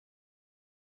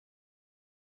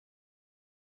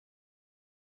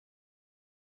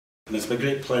and it's my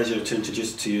great pleasure to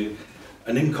introduce to you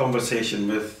an in conversation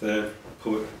with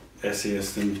poet,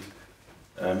 essayist and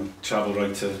travel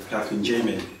writer Kathleen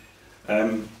Jamie.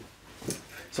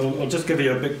 So I'll just give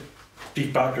you a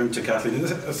brief background to Kathleen.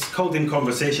 It's called in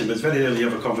conversation, but it's very rarely you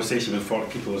have a conversation with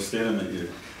 40 people staring at you.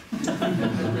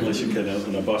 Unless you're kind of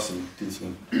on a bus and doing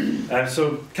something.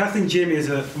 So Kathleen Jamie is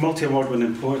a multi-award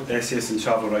winning poet, essayist and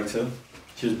travel writer.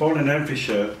 She was born in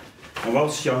Renfrewshire, and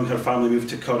whilst young her family moved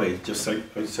to Curry, just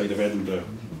outside of Edinburgh.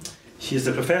 She is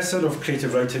the Professor of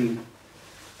Creative Writing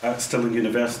at Stirling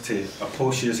University, a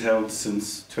post she has held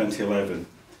since 2011.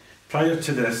 Prior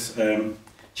to this,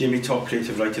 Jamie taught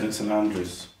creative writing at St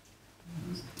Andrews.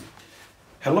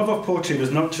 Her love of poetry was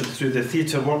nurtured through the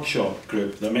theatre workshop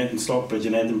group that met in Stockbridge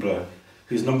in Edinburgh,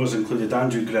 whose members included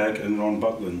Andrew Gregg and Ron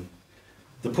Buckland.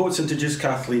 The poets introduced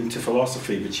Kathleen to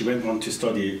philosophy, but she went on to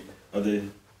study at the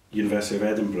University of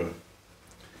Edinburgh.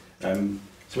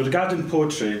 So regarding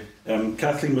poetry,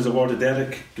 Kathleen was awarded the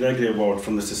Eric Gregory Award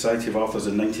from the Society of Authors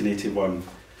in 1981.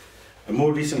 And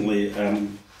more recently,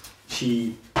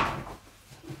 she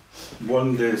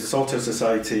won the Saltire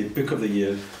Society Book of the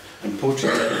Year and Poetry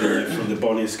Book of the Year from the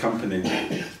Bonniest Companie.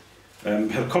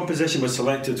 Her composition was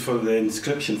selected for the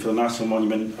inscription for the National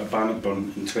Monument at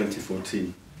Bannockburn in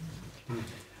 2014.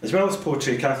 As well as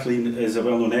poetry, Kathleen is a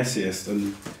well-known essayist,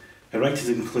 and her writings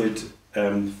include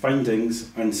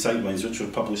Findings and Sightlines, which were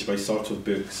published by Sort of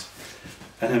Books.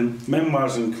 And her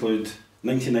memoirs include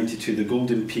 1992, The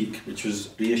Golden Peak, which was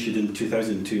reissued in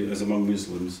 2002 as Among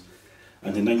Muslims,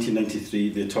 and in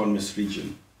 1993, The Autonomous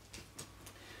Region.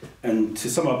 And to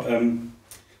sum up,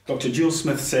 Dr. Jules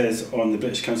Smith says on the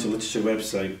British Council Literature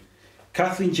website,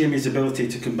 Kathleen Jamie's ability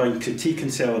to combine critique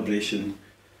and celebration,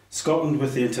 Scotland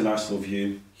with the international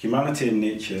view, humanity and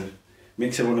nature,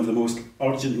 makes her one of the most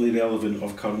urgently relevant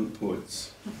of current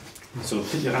poets. So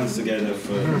put your hands together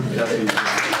for Kathleen.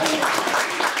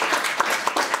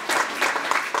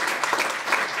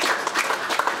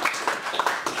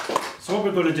 So what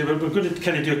we're going to do, we're going to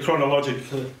kind of do a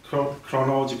chronological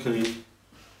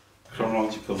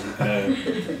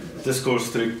discourse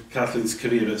through Kathleen's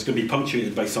career. It's going to be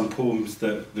punctuated by some poems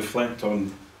that reflect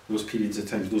on those periods of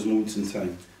time, those moments in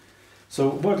time. So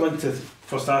what I'd like to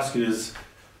first ask you is,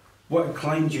 what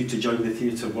inclined you to join the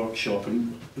theatre workshop,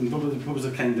 and what was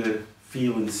the kind of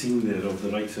feel and scene there of the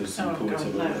writers and poets?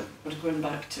 God, now we're going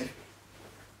back to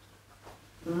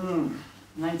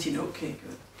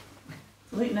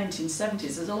late 1970s.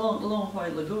 It's a long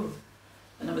while ago,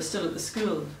 and I was still at the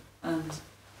school and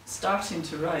starting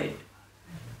to write,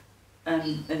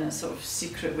 and in a sort of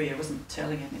secret way. I wasn't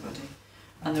telling anybody.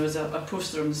 And there was a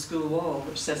poster on the school wall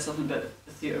which said something about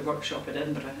the theatre workshop at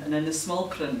Edinburgh, and in the small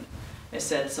print it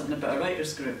said something about a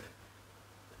writers' group.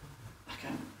 I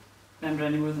can't remember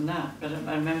any more than that, but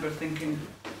I remember thinking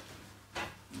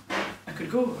I could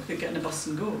get in a bus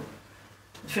and go.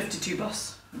 The 52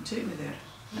 bus would take me there.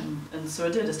 And so I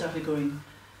did. I started going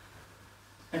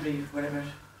every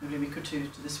week or two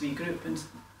to this wee group, and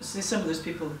some of those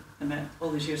people I met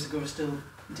all these years ago are still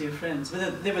dear friends.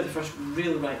 But they were the first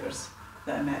real writers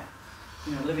that I met,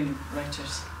 living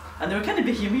writers, and they were kind of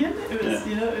bohemian. It was,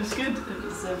 it was good. It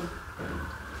was, it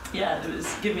was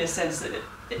gave me a sense that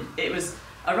it was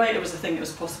a writer was a thing that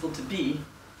was possible to be,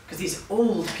 because these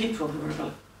old people who were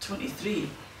about 23.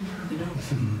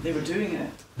 They were doing it.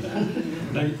 Yeah.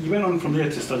 Now, you went on from there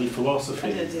to study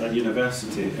philosophy at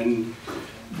university, and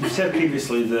you said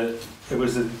previously that it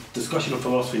was a discussion of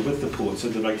philosophy with the poets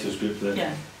and the writers group that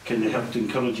kind of helped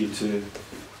encourage you to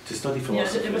study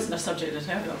philosophy. Yeah, it wasn't a subject I'd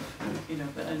heard of,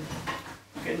 but I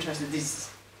got interested in these.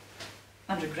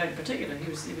 Andrew Gregg particularly,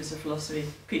 he was a philosophy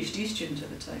PhD student at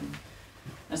the time,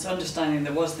 and so understanding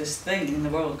there was this thing in the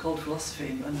world called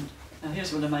philosophy. And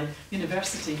here's one of my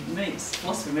university mates,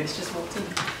 philosophy mates, just walked in,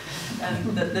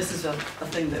 and that this is a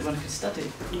thing that one could study.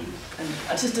 And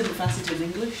I just didn't fancy doing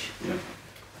English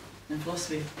and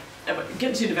philosophy.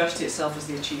 Getting to university itself was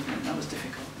the achievement, that was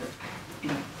difficult, but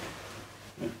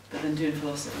but then doing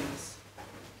philosophy was,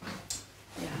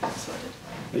 that's what I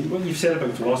did. What you've said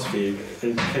about philosophy,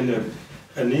 it kind of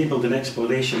enabled an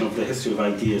exploration of the history of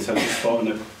ideas, how thought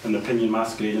and opinion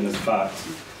masquerading as fact.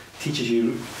 Teaches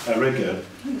you a rigour,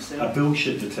 a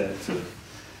bullshit detector.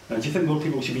 Do you think more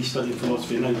people should be studying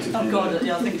philosophy now? Oh God,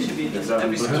 I think it should be.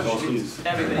 Every school,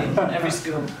 every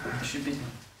school should be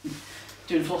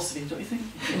doing philosophy, don't you think?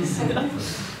 Yes.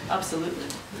 Absolutely.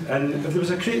 And if there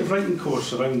was a creative writing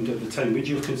course around at the time, would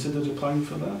you have considered applying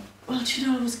for that? Well,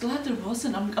 I was glad there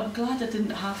wasn't. I'm glad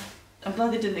I'm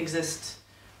glad it didn't exist,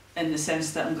 in the sense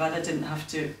that I'm glad I didn't have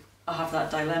to have that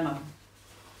dilemma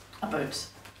about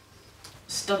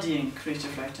studying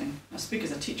creative writing. I speak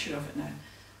as a teacher of it now,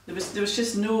 There was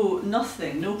just no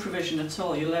provision at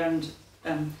all. You learned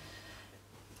in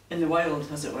the wild,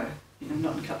 as it were, you know,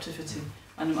 not in captivity.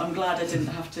 And I'm glad I didn't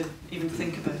have to even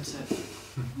think about it,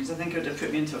 because I think it would have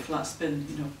put me into a flat spin.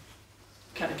 You know,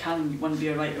 can one be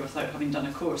a writer without having done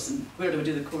a course? And where do I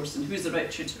do the course? And who's the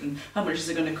right tutor? And how much is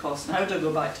it going to cost? And how do I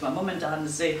go back to my mum and dad and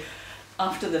say,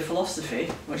 after the philosophy,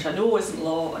 which I know isn't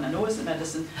law and I know isn't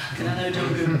medicine, can I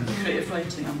now do creative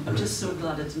writing? I'm just so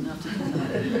glad I didn't have to do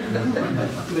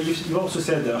that. You also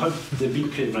said that had there been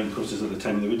creative writing courses at the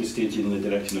time, they would have steered you in the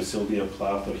direction of Sylvia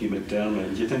Plath or Hugh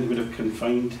McDermott. Do you think it would have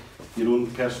confined your own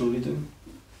personal reading?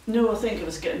 No, I think I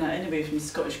was getting that anyway from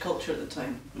Scottish culture at the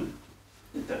time.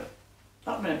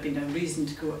 That might have been a reason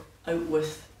to go out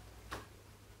with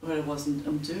where I was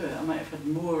and do it. I might have had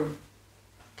more.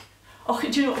 Oh, do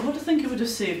you know what I think it would have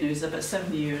saved now is about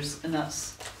 7 years, and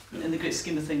that's, in the great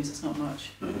scheme of things, it's not much.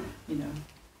 You know,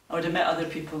 I would have met other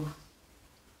people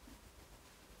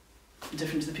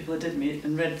different to the people I did meet,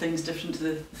 and read things different to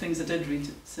the things I did read.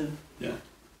 So, yeah.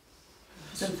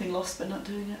 Is anything lost by not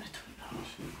doing it? I don't know.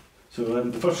 So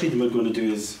the first reading we're going to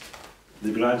do is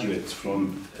The Graduates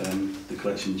from the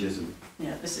collection Jism.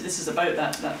 Yeah, this is about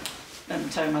that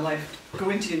time in my life,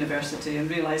 going to university and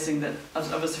realising that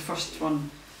I was the first one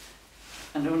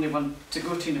and the only one to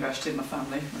go to university in my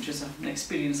family, which is an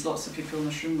experience lots of people in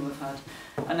this room will have had.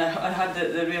 And I had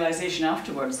the realisation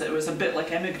afterwards that it was a bit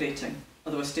like emigrating,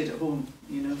 although I stayed at home,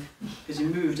 you know, because you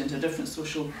moved into a different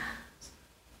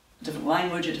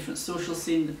language, a different social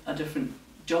scene, a different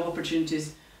job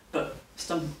opportunities, but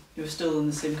you were still in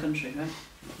the same country, right?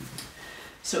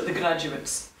 So The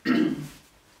Graduates.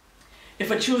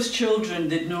 If I chose children,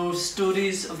 they'd know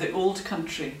stories of the old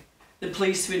country, the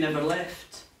place we never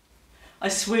left. I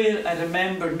swear I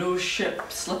remember no ship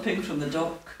slipping from the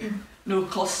dock, no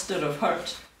cluster of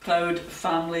hurt, proud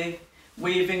family,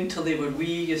 waving till they were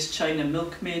wee as china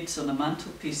milkmaids on a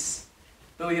mantelpiece.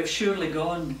 But we have surely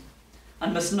gone,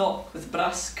 and must knock with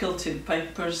brass-kilted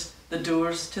pipers the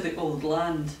doors to the old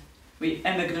land, we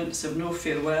emigrants of no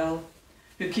farewell,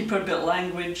 who keep our bit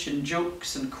language and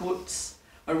jokes and quotes,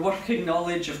 our working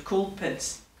knowledge of coal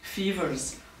pits,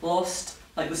 fevers, lost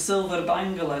like the silver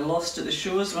bangle I lost at the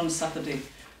shows one Saturday,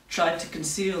 tried to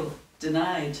conceal,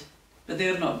 denied, but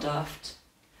they're not daft.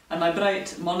 And my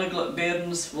bright monoglot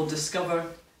bairns will discover,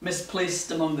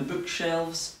 misplaced among the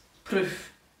bookshelves,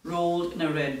 proof rolled in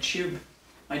a red tube,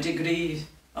 my degree,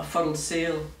 a furled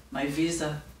sail, my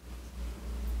visa.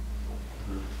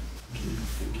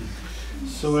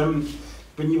 So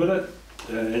when you were at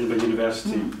Edinburgh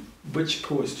University, which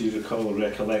poets do you recall or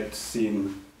recollect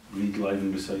seeing read live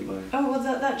and recite live? Oh, well,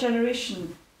 that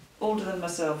generation, older than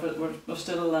myself, were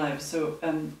still alive. So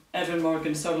Edwin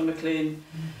Morgan, Sorrel MacLean,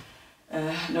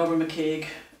 Norman McCaig,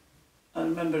 I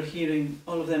remember hearing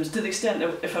all of them, to the extent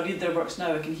that if I read their works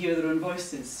now I can hear their own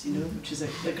voices, you know, which is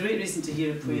a great reason to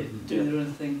hear a poet doing their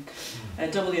own thing.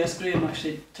 W.S. Graham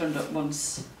actually turned up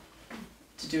once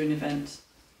to do an event,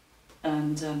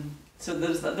 and so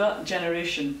there's that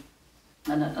generation,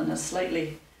 and a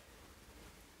slightly,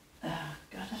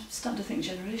 God, I'm starting to think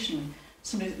generationally.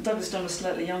 Douglas Dunn was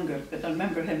slightly younger, but I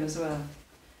remember him as well.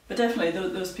 But definitely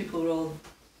those people were all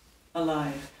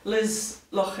alive. Liz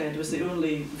Lochhead was the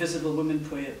only visible woman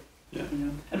poet, you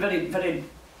know, and very, very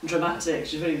dramatic.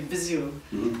 She's very visual,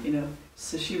 you know.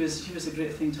 So she was a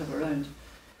great thing to have around.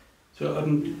 So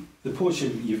the poets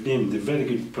you've named, they're very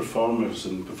good performers,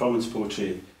 and performance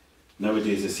poetry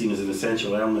nowadays is seen as an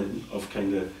essential element of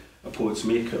kind of a poet's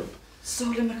makeup.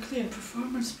 Sorrel MacLean,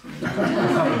 performance poet.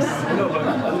 No,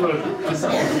 but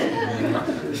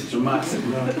it's dramatic,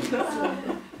 no?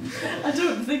 I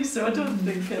don't think so. I don't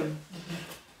think.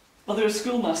 Well, they were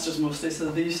schoolmasters mostly,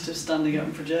 so they're used to standing up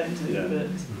and projecting. Yeah. But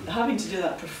having to do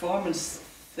that performance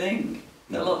thing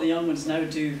that a lot of the young ones now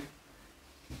do,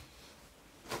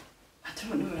 I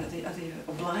don't know. Are they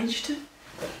obliged to?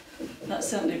 That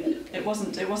certainly it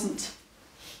wasn't.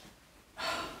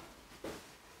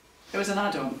 It was an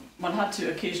add-on. One had to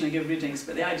occasionally give readings,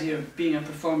 but the idea of being a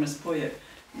performance poet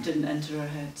didn't enter our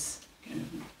heads.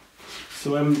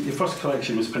 So your first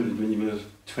collection was printed when you were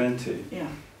 20. Yeah.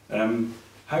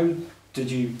 How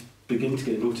did you begin to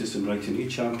get noticed in writing? Who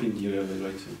championed your early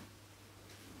writing?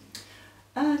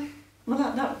 Well,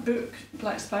 that book,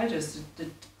 Black Spiders,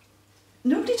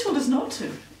 nobody told us not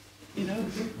to. You know,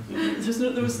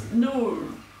 there was no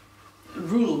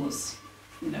rules.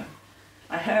 You know,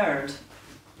 I heard.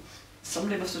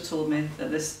 Somebody must have told me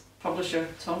that this publisher,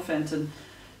 Tom Fenton,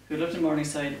 who lived in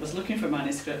Morningside, was looking for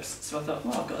manuscripts, so I thought,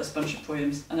 well, I've got this bunch of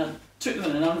poems, and I took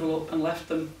them in an envelope and left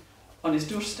them on his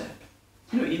doorstep.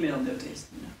 No email nowadays,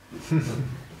 you know.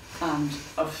 And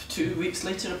 2 weeks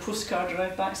later, a postcard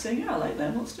arrived back saying, "Yeah, I like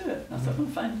them, let's do it." And I thought, well,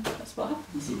 fine, that's what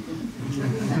happens.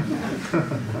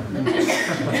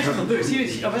 Beautiful books.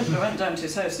 I went down to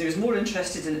his house, and he was more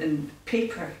interested in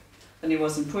paper than he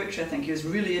was in poetry, I think. He was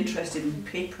really interested in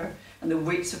paper, and the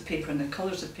weights of paper, and the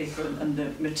colours of paper, and the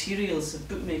materials of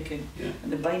bookmaking,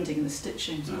 and the binding, and the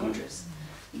stitching, the borders.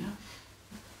 You know?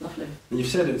 Lovely. And you've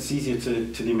said it's easier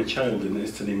to name a child than it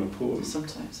is to name a poem.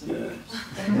 Sometimes. Yeah.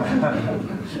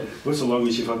 What's the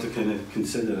longest you've had to kind of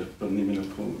consider for naming a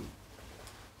poem?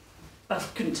 I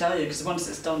couldn't tell you, because once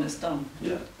it's done, it's done.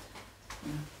 Yeah.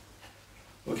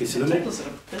 Yeah. Okay, so the the titles are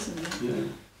a business. Yeah.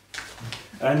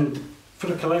 And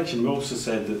for a collection, we also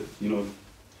said that, you know,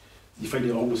 you find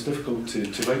it almost difficult to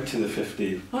write to the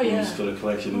 50 poems for a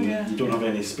collection. Oh, yeah. You don't have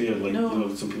any spare, like, you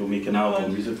know, some people make an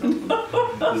album, music album.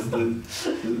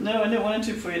 No, I know 1 or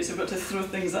 2 poets have got to throw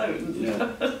things out. And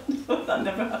that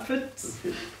never happens.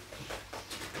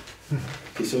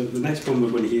 Okay, so the next poem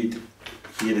we're going to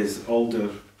hear is Alder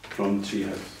from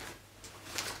Treehouse.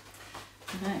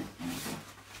 Right.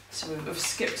 So we've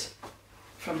skipped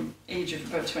from age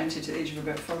of about 20 to the age of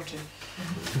about 40.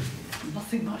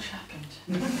 Nothing much happened.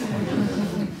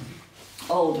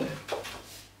 Alder.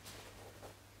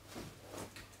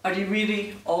 Are you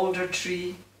weary, alder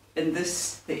tree, in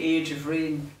this, the age of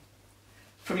rain?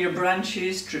 From your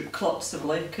branches droop clots of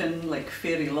lichen like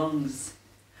fairy lungs.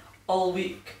 All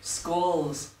week,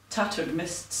 squalls, tattered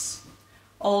mists.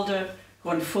 Alder,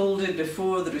 who unfolded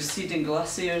before the receding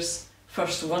glaciers,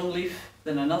 first one leaf,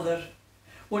 then another.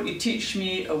 Won't you teach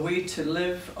me a way to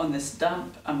live on this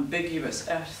damp, ambiguous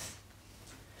earth?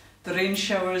 The rain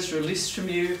showers release from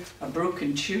you a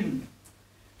broken tune,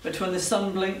 but when the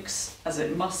sun blinks, as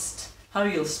it must, how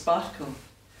you'll sparkle,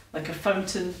 like a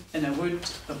fountain in a wood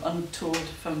of untold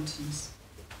fountains.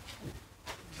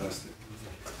 Fantastic.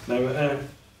 Now,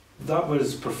 that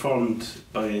was performed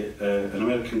by an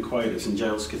American choir at St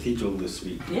Giles Cathedral this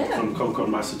week, from Concord,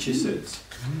 Massachusetts.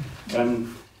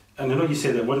 And I know you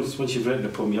say that once you've written a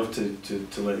poem, you have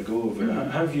to let go of it.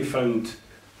 How have you found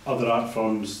other art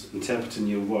forms interpreting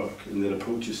your work and their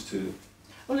approaches to it?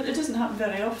 Well, it doesn't happen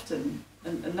very often,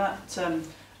 and that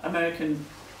American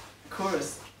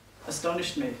chorus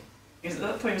astonished me. Because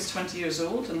that poem is 20 years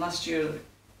old, and last year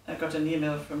I got an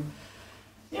email from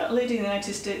a lady in the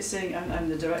United States saying, I'm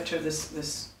the director of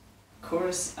this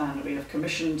chorus, and we have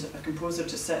commissioned a composer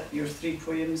to set your 3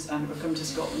 poems, and we're coming to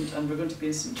Scotland, and we're going to be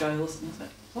in St Giles. And I was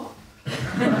like, what?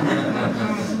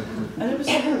 And it was,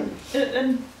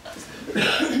 and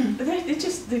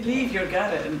they leave your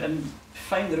garret and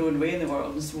find their own way in the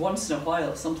world. And once in a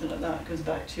while, something like that comes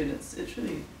back to you, and it's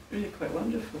really quite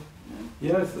wonderful.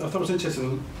 Yeah, I thought it was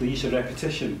interesting the use of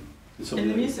repetition in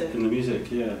the music. In the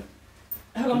music, yeah.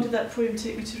 How long did that poem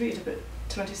take me to read? About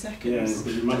 20 seconds. Yeah,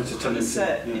 but you managed to turn it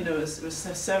set. You know, it was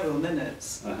several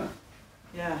minutes.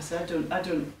 Yeah, so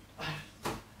I'm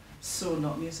so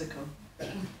not musical.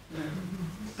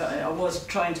 But I was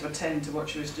trying to attend to what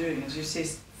she was doing, as you say,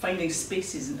 finding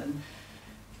spaces and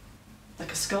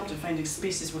like a sculptor finding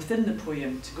spaces within the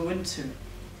poem to go into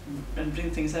and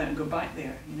bring things out and go back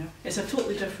there. You know, it's a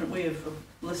totally different way of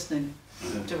listening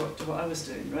to what I was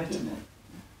doing, writing it.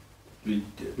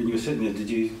 When you were sitting there, did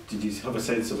you have a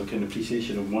sense of a kind of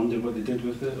appreciation and wonder what they did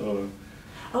with it, or?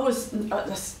 I was.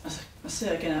 I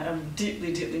say again, I'm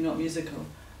deeply, deeply not musical,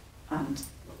 and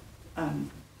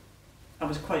I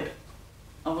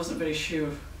wasn't very sure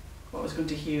what I was going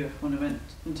to hear when I went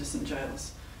into St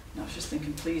Giles. And I was just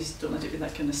thinking, please don't let it be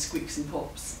that kind of squeaks and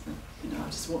pops. You know, I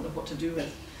just won't know what to do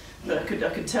with. But I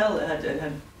could tell it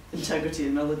had integrity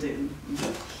and melody and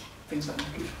things like that.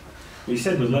 Well, you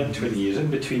said it was like 20 years. In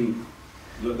between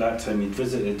that time, you'd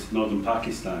visited northern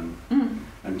Pakistan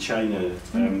and China.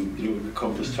 You wrote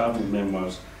accomplished travel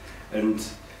memoirs. And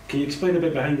can you explain a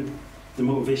bit behind the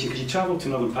motivation? Because you travelled to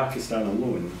northern Pakistan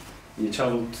alone, and you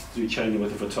travelled through China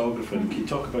with a photographer. And can you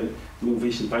talk about the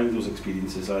motivation behind those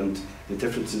experiences and the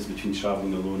differences between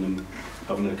travelling alone and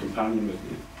having a companion with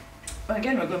you? Well,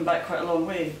 again, we're going back quite a long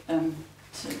way.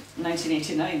 To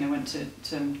 1989, I went to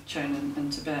China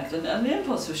and Tibet, and the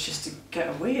impulse was just to get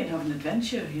away and have an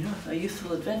adventure, you know, a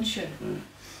youthful adventure,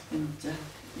 and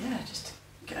just to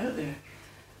get out there.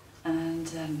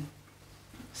 And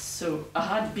so I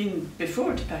had been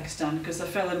before to Pakistan because I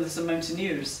fell in with some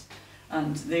mountaineers,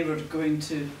 and they were going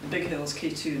to the big hills,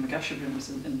 K2 and Gasherbrum was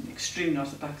in the extreme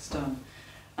north of Pakistan,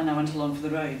 and I went along for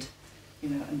the ride, you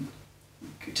know, and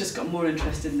just got more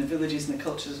interested in the villages and the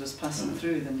cultures I was passing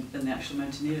through than the actual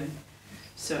mountaineering.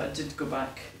 So I did go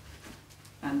back,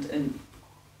 and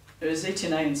it was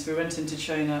 89, so we went into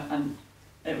China, and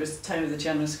it was the time of the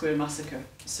Tiananmen Square massacre,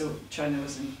 so China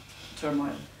was in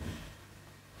turmoil.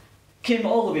 came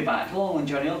all the way back, long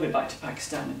journey, all the way back to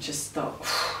Pakistan, and just thought,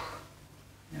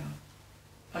 you know,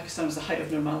 Pakistan was the height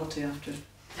of normality after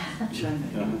China.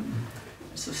 You know?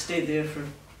 So stayed there for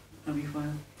a wee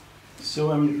while.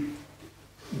 So,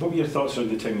 what were your thoughts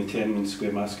around the time the Tiananmen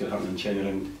Square massacre happened in China,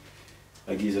 and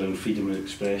ideas around freedom of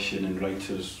expression and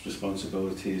writers'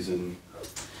 responsibilities and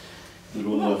the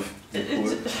role of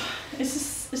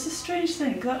it's a strange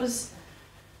thing. That was,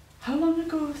 how long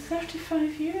ago?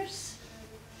 35 years?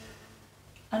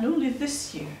 And only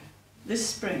this year, this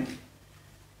spring,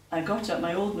 I got out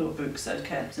my old notebooks that I'd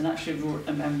kept and actually wrote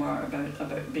a memoir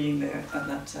about being there at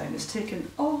that time. It's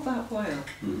taken all that while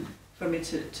for me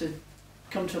to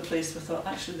come to a place where I thought,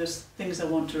 actually there's things I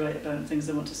want to write about and things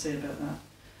I want to say about that.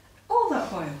 All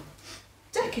that while.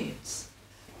 Decades.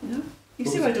 You know? You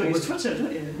see why I don't use Twitter,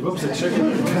 don't you? What was the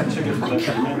trigger for I that?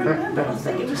 can't remember. I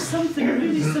think it was something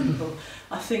really simple.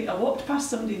 I think I walked past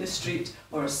somebody in the street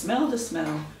or I smelled a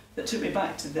smell that took me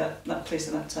back to that place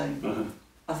at that time.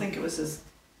 I think it was as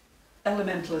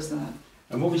elemental as that.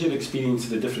 And what was your experience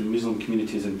of the different Muslim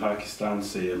communities in Pakistan,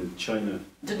 say, and China?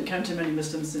 Didn't encounter many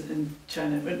Muslims in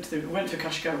China. Went to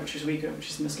Kashgar, which is Uyghur, which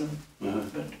is Muslim,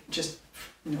 but just,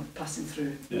 you know, passing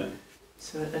through. Yeah.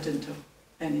 So I didn't have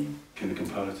any kind of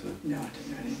comparative. No, I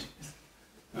didn't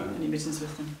have any meetings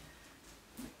with them.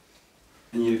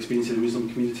 And your experience in the Muslim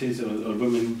communities, or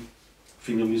women,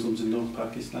 female Muslims in North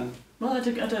Pakistan? Well, I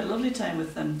had a lovely time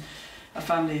with a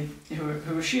family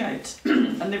who were Shiite,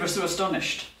 and they were so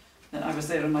astonished that I was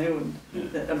there on my own. Yeah.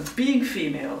 That being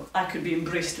female, I could be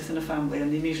embraced within a family,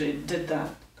 and they immediately did that.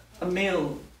 A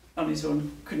male on his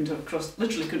own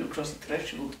literally couldn't have crossed the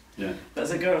threshold. Yeah. But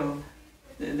as a girl,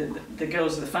 the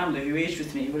girls of the family who aged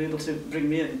with me were able to bring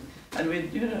me in, and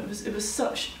it was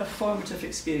such a formative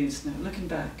experience. Now looking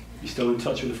back. You still in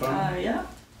touch with the family? Yeah.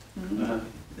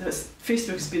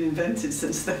 Facebook's been invented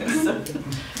since then.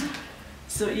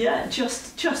 So yeah,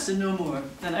 just to know more.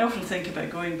 And I often think about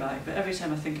going back, but every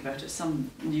time I think about it,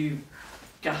 some new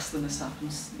ghastliness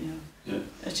happens. You know.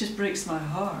 Yeah. It just breaks my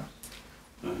heart.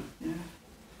 Yeah.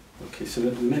 Okay, so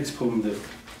the next poem that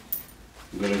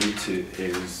I'm going to read to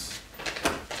is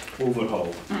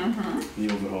Overhaul.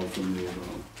 The Overhaul from the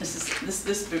Overhaul.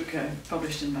 This book I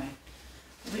published in my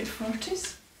late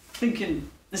 40s. Thinking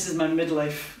this is my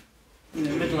midlife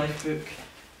book,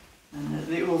 and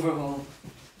the Overhaul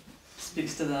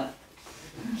speaks to that.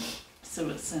 So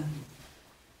it's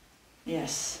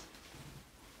yes,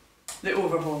 the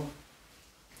Overhaul.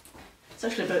 It's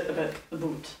actually about a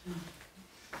boat.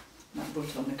 That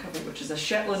boat on the cover, which is a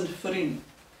Shetland Farine.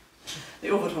 The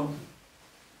Overhaul.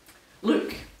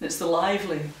 Look, it's the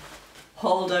Lively,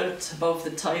 hauled out above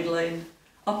the tide line,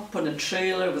 up on a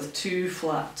trailer with 2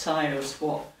 flat tyres,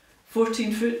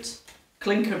 14 foot,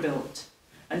 clinker built,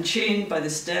 and chained by the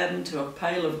stern to a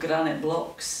pile of granite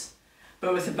blocks,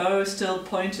 but with the bow still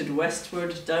pointed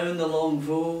westward down the long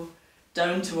Vaud,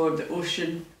 down toward the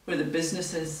ocean where the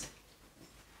business is.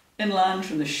 Inland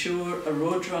from the shore a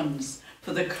road runs,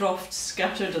 for the crofts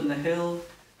scattered on the hill,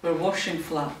 where washing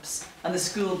flaps and the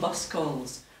school bus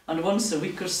calls, and once a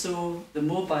week or so the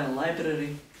mobile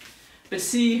library. But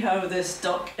see how this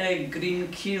duck-egg green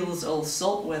keel's all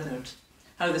salt-weathered,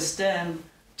 how the stem,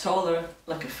 taller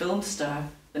like a film star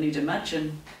than you'd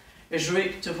imagine, is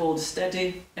raked to hold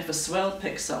steady if a swell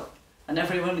picks up and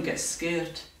everyone gets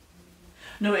scared.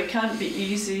 No, it can't be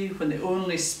easy when the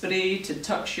only spray to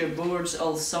touch your boards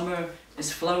all summer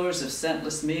is flowers of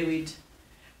scentless mayweed,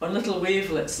 when little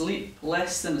wavelets leap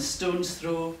less than a stone's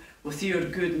throw with your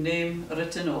good name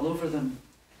written all over them.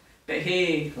 But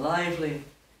hey, Lively,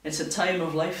 it's a time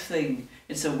of life thing,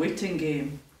 it's a waiting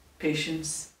game.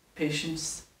 Patience,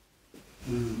 patience.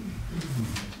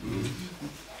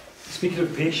 Speaking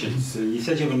of patience, you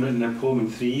said you haven't written a poem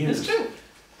in 3 years. It's true.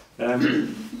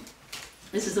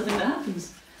 This is the thing that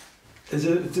happens. Does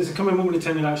it come a moment in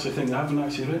time you actually think, I haven't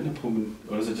actually written a poem,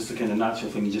 or is it just a kind of natural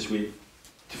thing, you just wait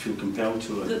to feel compelled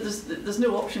to it? There's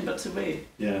no option but to wait.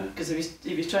 Yeah. Because if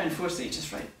you try and force it, you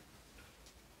just write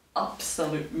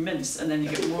absolute mince, and then you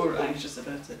get more anxious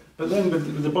about it. But then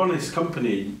with the Bonniest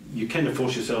Companie, you kind of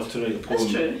force yourself to write a poem.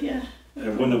 That's true, yeah.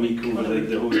 One a week over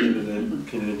the whole year of the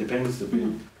kind of independence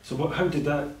debate. So how did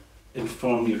that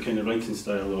inform your kind of writing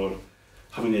style, or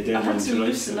having a deadline to write? I had to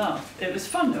loosen up. It was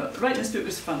fun though. Writing this book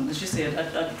was fun. As you say,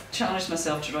 I challenged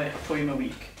myself to write a poem a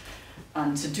week,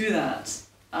 and to do that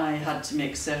I had to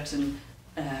make certain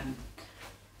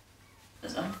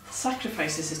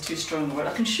sacrifices is too strong a word.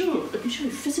 I can show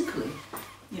you physically.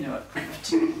 You know,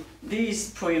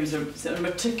 these poems are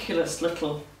meticulous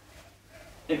little,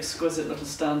 exquisite little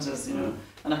stanzas. You know,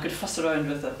 and I could fuss around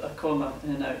with a comma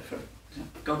in and out for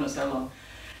God knows how long.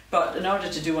 But in order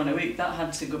to do one a week, that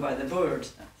had to go by the board,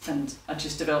 and I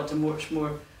just developed a much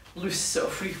more loose, sort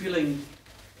of freewheeling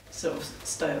sort of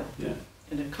style,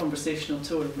 in a conversational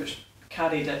tone, which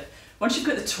carried it. Once you've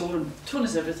got the tone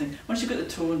is everything. Once you've got the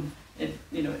tone, it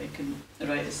can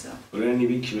write itself. Were there any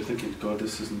weeks you were thinking, God,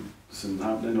 this isn't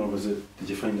happening, or did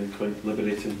you find it quite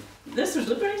liberating? This was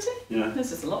liberating. Yeah.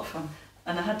 This is a lot of fun,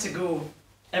 and I had to go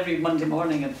every Monday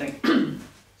morning and think,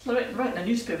 writing a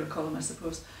newspaper column, I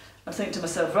suppose. I'd think to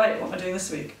myself, right, what am I doing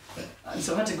this week? And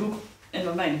so I had to go, in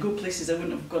my mind, go places I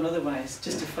wouldn't have gone otherwise,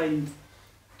 just to find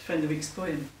the week's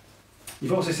poem.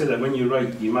 You've also said that when you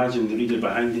write, you imagine the reader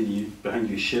behind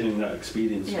you sharing that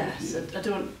experience. Yes, I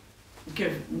don't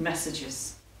give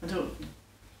messages. I don't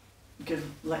give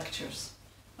lectures.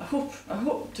 I hope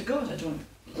to God I don't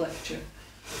lecture.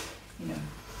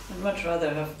 I'd much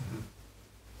rather have.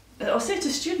 I'll say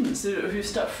to students who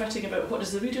start fretting about what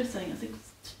does the reader think, I think,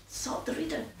 sort the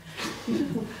reader.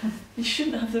 You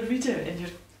shouldn't have the reader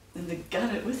in the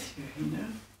garret with you,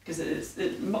 because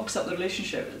it mucks up the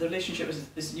relationship. The relationship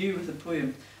is you with the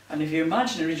poem, and if you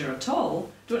imagine a reader at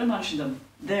all, don't imagine them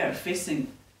there facing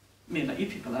me like you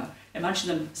people are. Imagine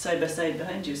them side by side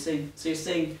behind you, so you're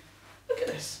saying, look at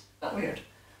this, that weird,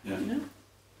 And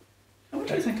what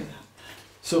do you think of that?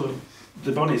 So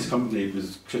the Bonniest Companie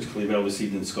was critically well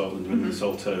received in Scotland when the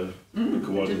Saltire Book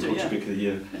Award and Poetry Book of the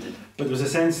Year. But there was a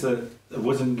sense that it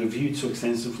wasn't reviewed so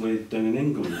extensively down in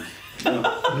England. Do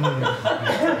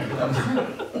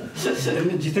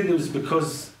you think it was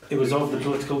because it was of the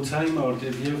political time, or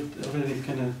did you have any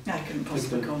kind of... I couldn't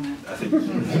possibly comment. I think...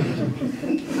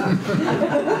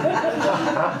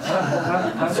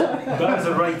 But as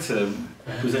a writer,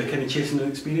 was it a kind of chastening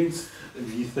experience?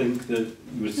 Do you think that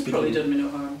you were speaking... It probably did me no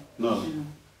harm. No.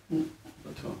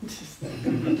 At all.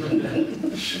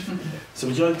 So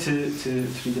would you like to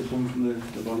read a poem from the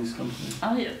Bonniest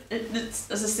Companie? It's,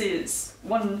 as I say, it's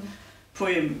one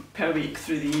poem per week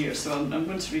through the year, so I'm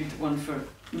going to read one for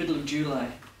middle of July,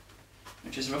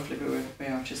 which is roughly where we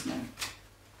are just now,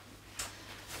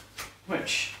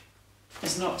 which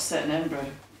is not set in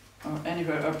Edinburgh or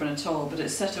anywhere urban at all, but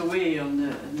it's set away in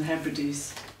the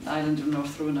Hebrides, the island of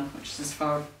North Rona, which is as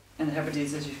far in the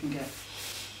Hebrides as you can get.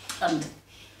 And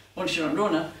once you're on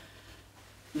Rona,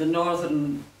 the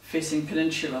northern facing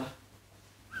peninsula,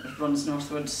 it runs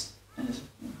northwards and is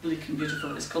bleak and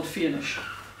beautiful. It's called Fiannish.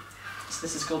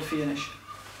 This is called Fiannish.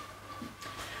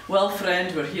 Well,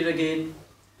 friend, we're here again,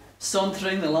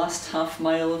 sauntering the last half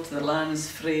mile to the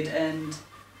land's frayed end,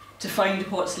 to find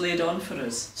what's laid on for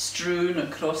us, strewn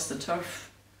across the turf.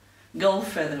 Gull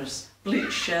feathers,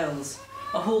 bleached shells,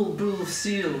 a whole bull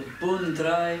seal, bone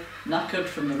dry, knackered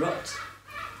from the rut.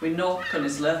 We knock on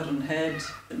his leathern head,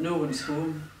 but no one's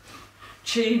home.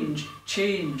 Change,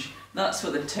 change, that's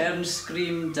what the terns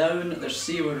scream down at their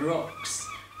seaward rocks.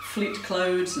 Fleet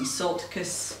clouds and salt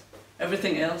kiss,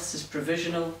 everything else is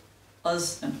provisional,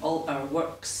 us and all our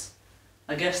works.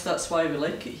 I guess that's why we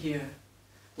like it here.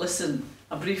 Listen,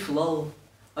 a brief lull,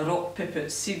 a rock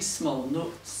pipit seeds small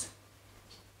notes.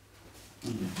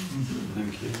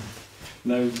 Thank you.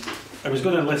 Now, I was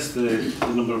going to list the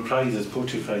number of prizes,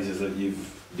 poetry prizes that you've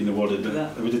been awarded, but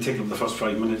it would have taken up the first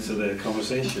 5 minutes of the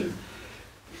conversation.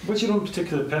 What's your own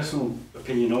particular personal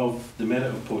opinion of the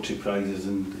merit of poetry prizes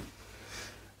and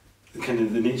kind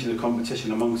of the nature of the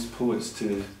competition amongst poets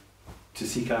to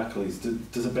seek accolades?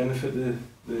 Does it benefit the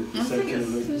sector?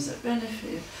 Does it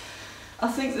benefit? I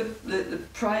think the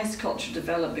prize culture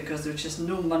developed because there was just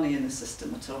no money in the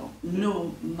system at all.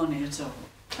 No money at all.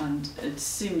 And it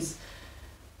seems...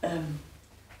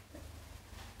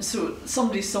 so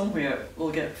somebody somewhere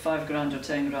will get £5 grand or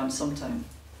 10 grand sometime.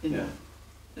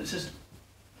 It's just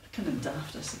kind of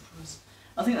daft, I suppose.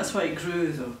 I think that's why it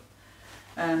grew, though.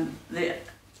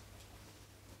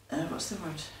 What's the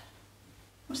word?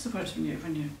 What's the word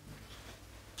when you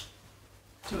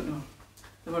don't know?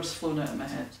 The word's flown out of my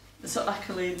head. The sort of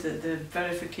accolade, the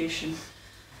verification.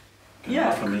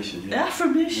 Affirmation. The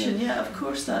affirmation, of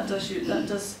course that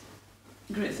does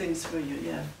great things for you,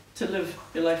 To live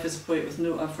your life as a poet with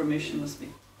no affirmation must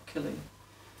be killing.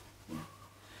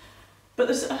 But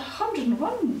there's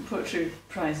 101 poetry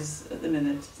prizes at the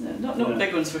minute, isn't there? Not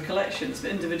big ones for collections,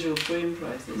 but individual poem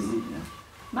prizes.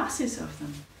 Masses of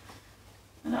them.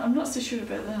 And I'm not so sure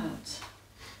about that.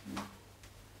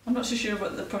 I'm not so sure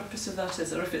what the purpose of that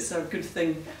is, or if it's a good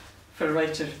thing for a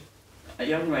writer, a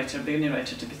young writer, a beginning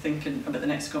writer, to be thinking about the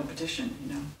next competition.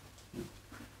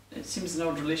 It seems an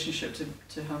odd relationship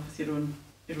to have with your own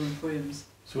poems.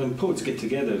 So when poets get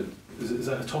together, is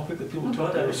that a topic that people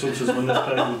talk about? So just won this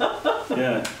prize?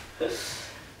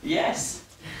 Yes.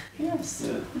 I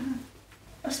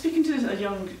was speaking to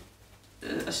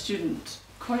a student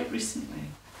quite recently,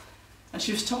 and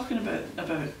she was talking about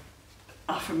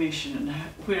affirmation and how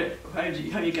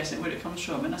you get it, where it comes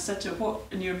from. And I said to her, "What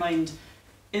in your mind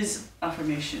is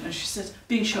affirmation?" And she said,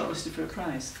 "Being shortlisted for a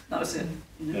prize." That was it.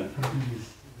 You know?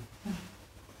 Yeah.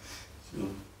 So,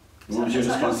 what was your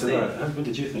response to that? What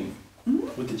did you think?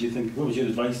 What did you think? What was your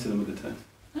advice to them at the time?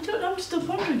 I don't know. I'm still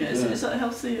pondering it. Is that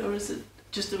healthy, or is it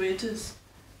just the way it is?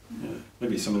 Yeah,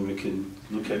 maybe something we can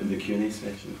look at in the Q&A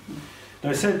section. Now,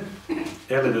 I said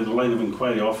earlier that the line of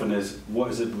inquiry often is,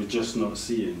 what is it we're just not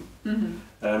seeing?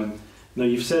 Now,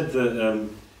 you've said that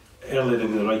earlier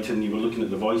in the writing you were looking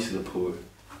at the voice of the poet,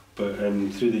 but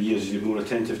through the years you're more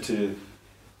attentive to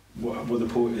what the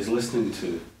poet is listening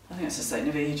to. I think it's a sign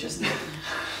of age, isn't it?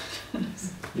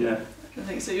 Yeah. I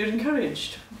think so. You're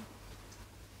encouraged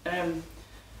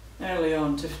early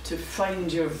on to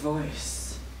find your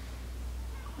voice,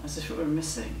 as if it were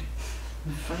missing.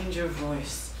 Find your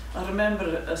voice. I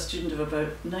remember a student of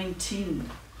about 19,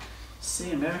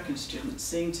 American student,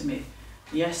 saying to me,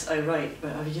 "Yes, I write,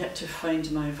 but I've yet to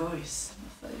find my voice." And I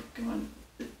thought, come on,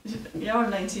 you are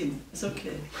 19, it's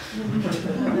okay.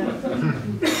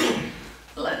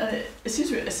 It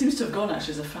seems to have gone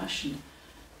actually as a fashion.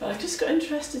 But I just got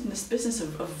interested in this business of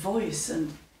voice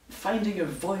and finding your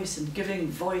voice and giving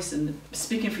voice and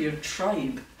speaking for your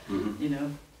tribe, you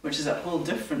know, which is a whole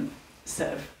different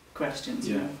set of questions.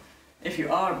 You know, if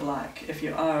you are black, if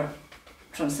you are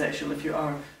transsexual, if you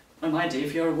are, in my day,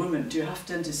 if you're a woman, do you have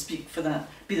to speak for that,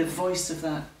 be the voice of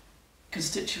that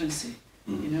constituency?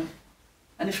 You know,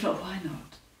 and if not, why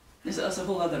not? That's a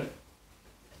whole other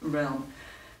realm.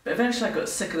 But eventually I got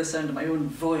sick of the sound of my own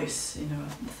voice, you know, and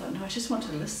I thought, no, I just want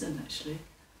to listen, actually.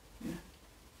 Yeah.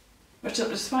 Which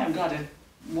is why I'm glad I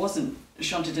wasn't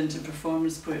shunted into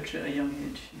performance poetry at a young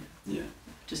age. Yeah.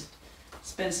 Just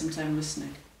spend some time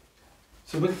listening.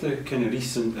 So with the kind of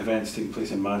recent events taking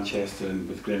place in Manchester and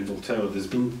with Grenfell Tower, there's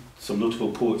been some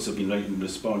notable poets that have been writing in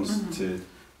response to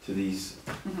these,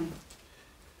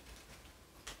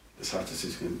 it's hard to say,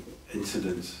 kind of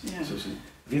incidents. Yeah. So,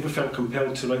 have you ever felt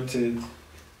compelled to write to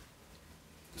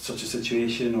such a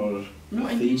situation or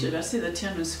not in Egypt? I say the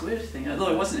Tiananmen Square thing,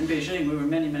 although it wasn't in Beijing. We were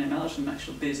many miles from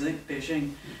actual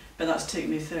Beijing, but that's taken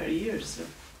me 30 years of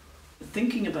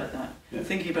thinking about that,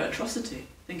 thinking about atrocity,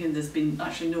 thinking there's been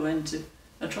actually no end to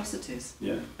atrocities,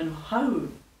 and how,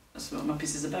 that's what my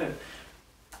piece is about.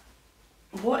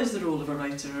 What is the role of a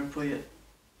writer or a poet,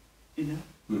 you know?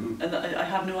 And I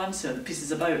have no answer. The piece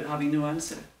is about having no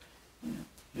answer, you know?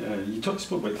 Yeah, you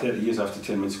spoke about 30 years after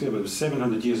Tiananmen Square, but it was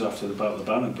 700 years after the Battle of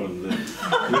Bannockburn that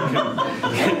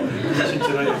you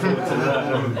to write a poet to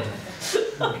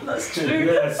that. That's true.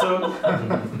 Yeah, so I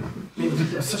mean,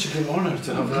 it's such a great honour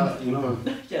to have that, you know.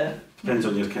 Yeah. Depends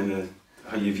on your kind of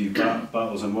how you view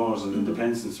battles and wars and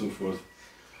independence and so forth.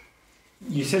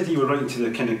 You said that you were writing to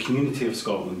the kind of community of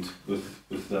Scotland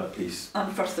with that piece.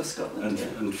 And Firth of Scotland.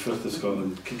 And Firth of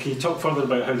Scotland. Can you talk further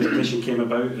about how the mission came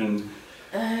about? And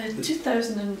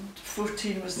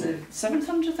 2014 was the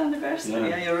 700th anniversary.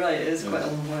 Yeah, you're right. It is quite a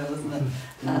long while, isn't it?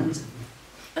 And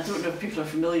I don't know if people are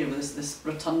familiar with this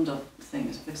rotunda thing.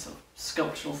 It's a big sort of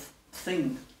sculptural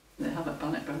thing they have at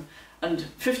Bannockburn. And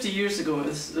 50 years ago it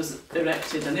was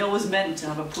erected, and they always meant to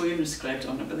have a poem inscribed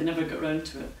on it, but they never got round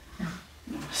to it.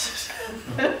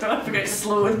 I forget,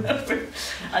 slow.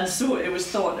 And so it was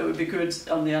thought it would be good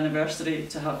on the anniversary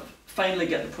to finally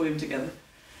get the poem together.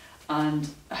 And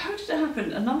how did it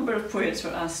happen? A number of poets were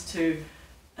asked to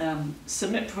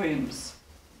submit poems,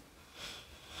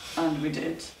 and we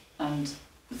did. And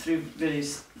through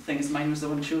various things, mine was the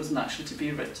one chosen actually to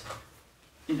be writ.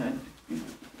 You know,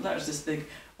 letters this big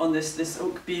on this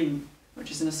oak beam, which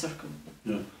is in a circle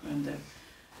around there.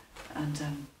 And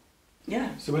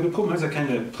so when a poem has a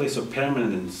kind of place of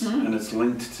permanence and it's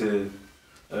linked to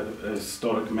a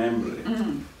historic memory,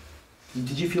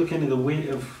 did you feel kind of the weight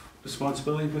of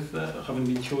responsibility with that, having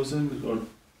been chosen? Or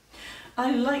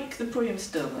I like the poem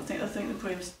still. I think the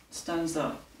poem stands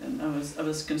up, and I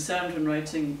was concerned when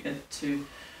writing it to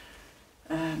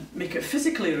make it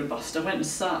physically robust. I went and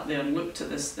sat there and looked at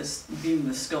this beam,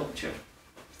 this sculpture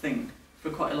thing,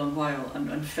 for quite a long while, and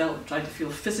tried to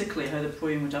feel physically how the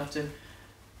poem would have to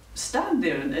stand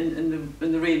there in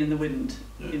the rain and the wind.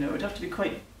 You know, it would have to be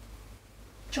quite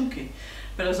chunky.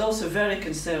 But I was also very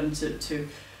concerned to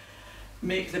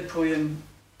make the poem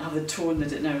have the tone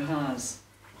that it now has.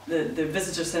 The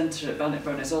visitor centre at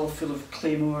Bannockburn is all full of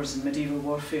claymores and medieval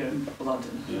warfare and blood.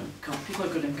 And God, people are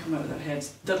going to come out of their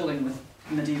heads diddling with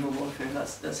medieval warfare.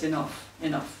 That's enough.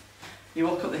 You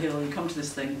walk up the hill, you come to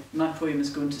this thing. My poem is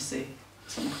going to say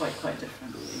something quite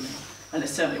different. You know? And it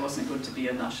certainly wasn't going to be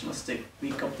a nationalistic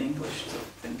 "we got the English" sort of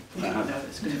thing. No,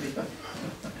 it's going to be.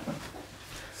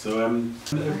 So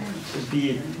it'd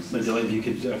be my delight if you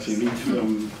could actually read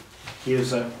from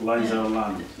Here's Lies Our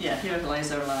Land. Yeah, Here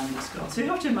Lies Our Land is called. So you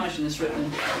have to imagine it's written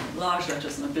in large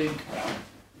letters and a big,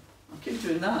 I'll keep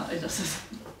doing that, it's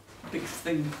a big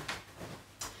thing.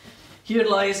 Here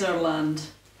lies our land,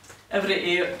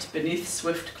 every airt beneath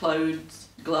swift clouds,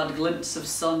 glad glints of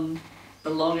sun,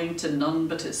 belonging to none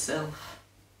but itself.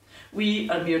 We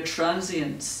are mere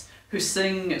transients, who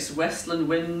sing its westland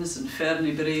winds and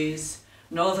ferny braes,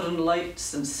 northern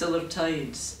lights and siller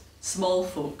tides, small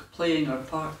folk playing our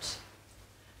part.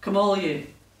 Come all ye,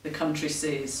 the country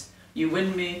says, you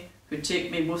win me, who take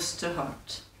me most to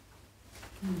heart.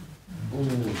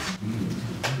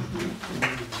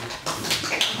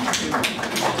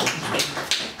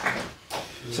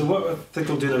 So what I think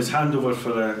we'll do now is hand over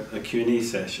for a Q&A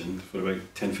session for about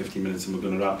 10-15 minutes, and we're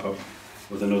going to wrap up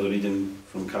with another reading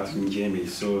from Kathleen Jamie.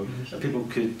 So if people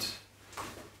could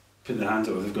put their hand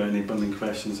up if they've got any burning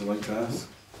questions they'd like to ask.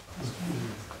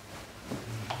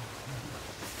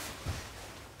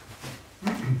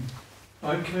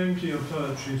 I came to your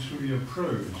poetry through your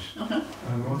prose,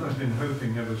 and what I've been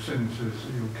hoping ever since is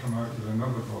that you'll come out with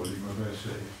another volume of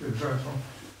essays. Is that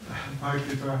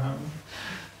likely to happen?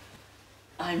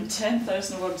 I'm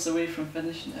 10,000 words away from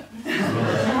finishing it.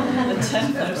 The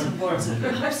 10,000 words are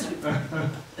absolutely,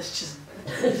 it's just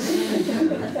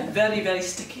very, very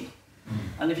sticky.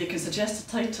 And if you can suggest a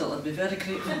title, I'd be very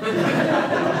grateful.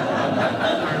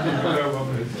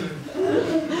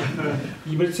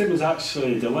 You would say it was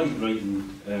actually a delight writing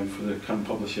for the current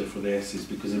publisher for the essays,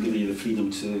 because they give you the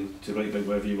freedom to write about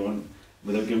whatever you want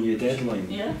without giving you a deadline.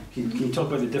 Yeah. Can you talk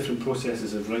about the different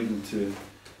processes of writing to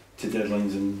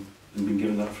deadlines and being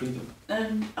given that freedom?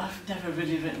 I've never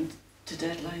really written to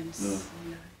deadlines. No.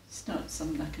 It's not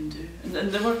something I can do.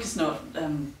 And the work is not,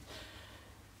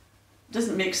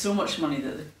 doesn't make so much money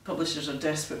that the publishers are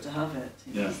desperate to have it.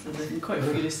 Yeah. So they can quite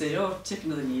freely say, oh, take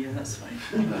another year, that's fine.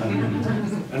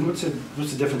 And what's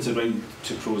the difference in writing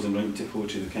to prose and writing to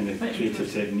poetry, the kind of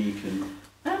creative technique? And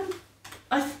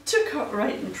I took up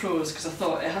writing prose because I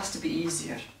thought it has to be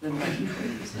easier than writing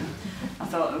prose. I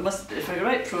thought, if I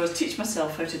write prose, teach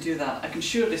myself how to do that. I can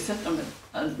surely sit on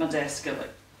my desk at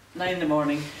like 9 in the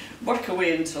morning, work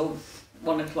away until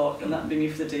 1 o'clock, and that'd be me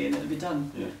for the day, and it'll be done.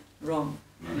 Yeah. Wrong.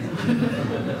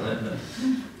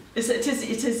 It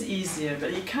is easier,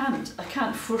 but I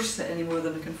can't force it any more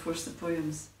than I can force the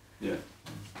poems. Yeah.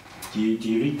 Do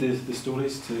you read the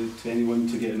stories to anyone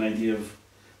to get an idea of?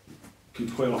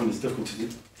 Quite often it's difficult to do.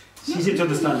 It's easy to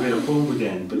understand where a poem would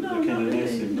end, but no, the kind of really.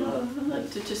 essay. No, I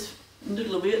like to just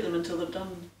noodle away at them until they're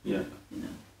done. Yeah. You know.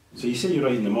 So you say you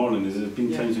write in the morning. Has there been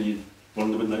Yeah. times when you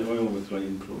burn the midnight oil with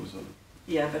writing prose? Or?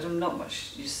 Yeah, but I'm not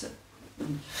much use it.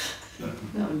 No.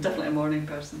 No, I'm definitely a morning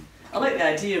person. I like the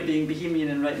idea of being bohemian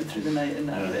and writing through the night and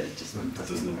that, but it just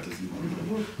doesn't work.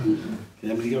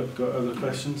 Anybody got other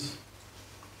questions?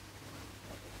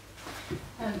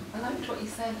 I liked what you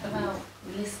said about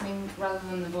listening rather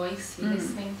than the voice, you're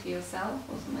listening to yourself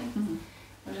or something.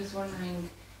 I was just wondering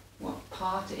what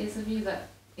part it is of you that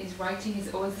is writing. Is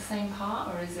it always the same part,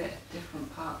 or is it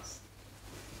different parts?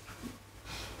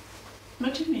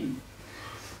 What do you mean?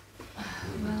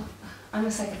 Well, I'm a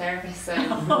psychotherapist, so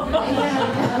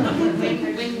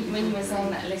when you were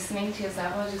saying that listening to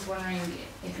yourself, I was just wondering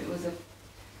if it was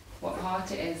what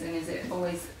part it is, and is it a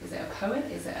poet?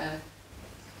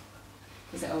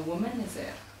 Is it a woman? Is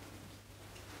it?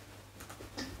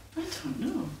 I don't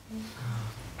know.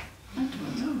 I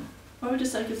don't know. Why would a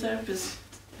psychotherapist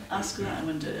ask that? I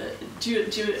wonder, do you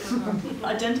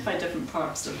identify different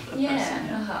parts of a person?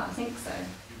 Yeah, I think so.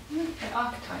 Like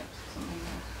archetypes or something like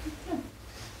that. Yeah.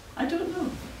 I don't know.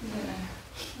 I don't know.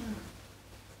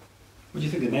 What do you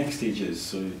think the next stage is?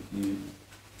 So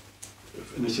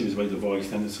initially it was about the voice,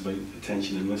 then it's about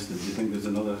attention and listening. Do you think there's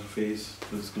another phase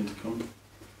that's going to come?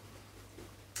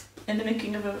 In the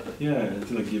making of a... Yeah, I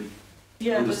feel like you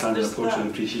understand the approach and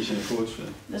appreciation of poetry.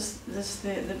 There's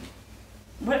the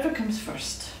whatever comes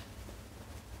first.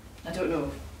 I don't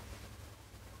know.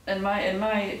 In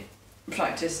my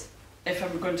practice, if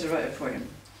I'm going to write a poem,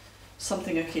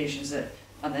 something occasions it,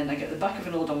 and then I get the back of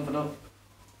an old envelope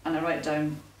and I write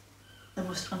down the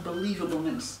most unbelievable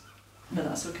mints, but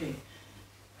that's okay.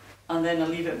 And then I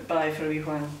leave it by for a wee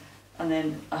while, and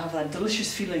then I have that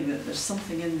delicious feeling that there's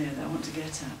something in there that I want to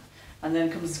get at. And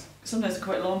then comes sometimes a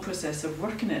quite long process of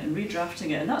working it and redrafting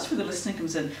it, and that's where the listening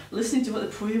comes in. Listening to what the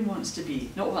poem wants to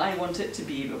be, not what I want it to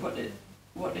be, but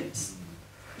what it's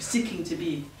seeking to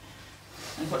be,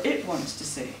 and what it wants to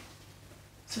say.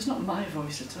 So it's not my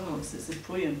voice at all, it's the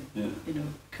poem,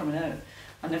 coming out.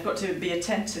 And I've got to be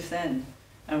attentive then,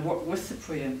 and work with the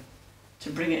poem to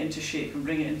bring it into shape and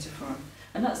bring it into form.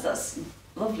 And that's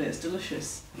lovely, it's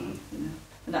delicious, you know.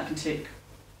 And that can take,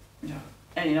 you know,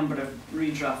 any number of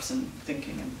redrafts and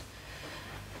thinking and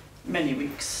many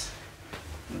weeks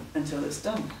until it's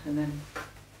done, and then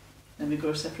we go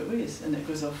our separate ways, and it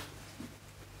goes off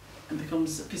and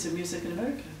becomes a piece of music in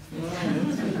America.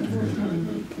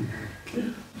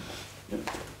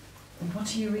 And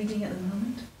what are you reading at the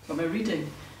moment? What am I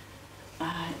reading?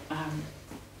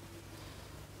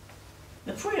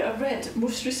 The poet I read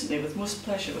most recently with most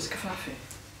pleasure was Kafafi.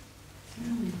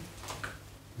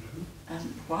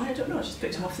 And why? I don't know, I just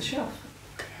picked him off the shelf.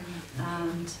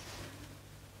 And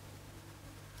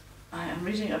I am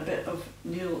reading a bit of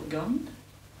Neil Gunn.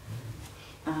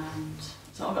 And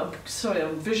so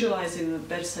I'm visualising the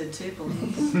bedside table.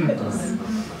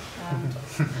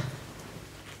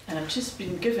 And I've just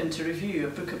been given to review a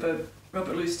book about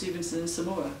Robert Louis Stevenson in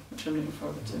Samoa, which I'm looking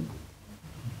forward to.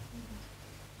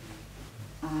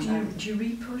 Do you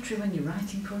read poetry when you're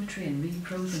writing poetry and read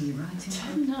prose when you're writing? I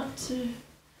tend not to.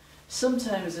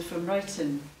 Sometimes if I'm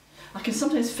writing, I can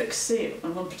sometimes fixate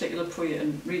on one particular poet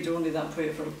and read only that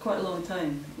poet for quite a long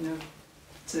time, you know,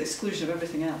 to the exclusion of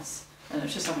everything else. And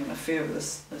it's just having an affair with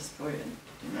this poet, and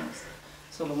you know,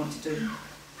 that's all I want to do.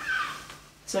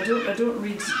 So I don't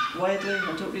read widely.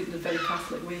 I don't read in a very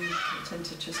Catholic way. I tend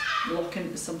to just lock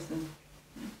into something.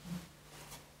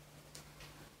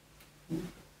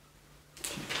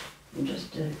 You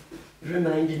just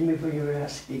reminded me when you were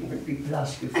asking, when people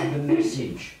ask you for the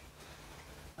message.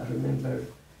 I remember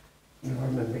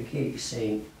Norman McCaig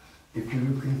saying, if you're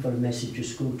looking for a message,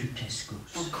 just go to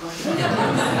Tesco's. Oh, quite.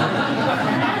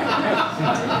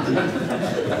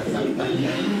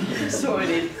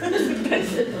 Sorry.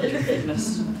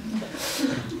 Goodness.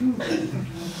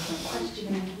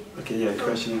 Okay, yeah,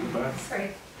 question in the back.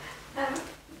 Sorry.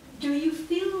 Do you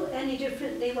feel any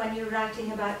differently when you're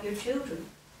writing about your children?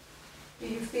 Do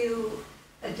you feel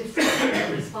a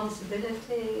different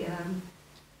responsibility,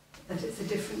 that it's a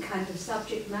different kind of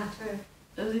subject matter?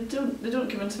 They don't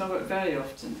come into my work very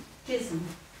often. It isn't?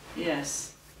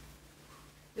 Yes.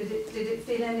 Did it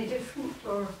feel any different,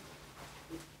 or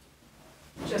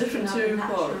just Different another to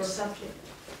natural what? subject?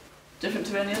 Different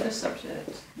to any other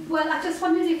subject. Well, I just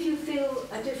wondered if you feel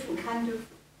a different kind of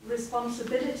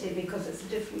responsibility because it's a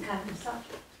different kind of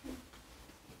subject.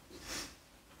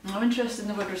 I'm interested in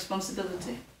the word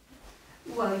responsibility.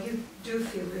 Well, you do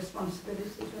feel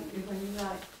responsibility, don't you, when you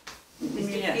write? At least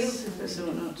it Yes, feels as though so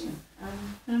you do.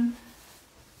 not.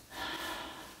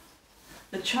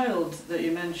 The child that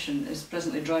you mentioned is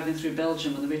presently driving through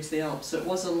Belgium on the way to the Alps, so it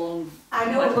was a long I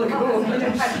know, while ago. I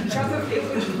don't have geography,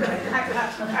 which is right. I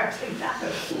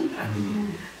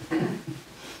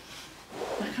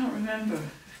can't remember.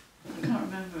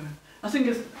 I think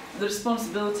if the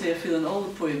responsibility I feel in all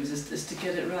the poems is to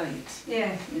get it right.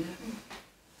 Yeah. You know?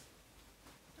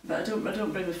 But I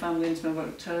don't bring the family into my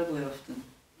work terribly often.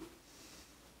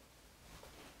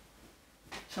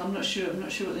 So I'm not sure what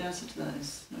the answer to that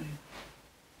is. No.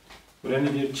 Were any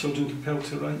of your children compelled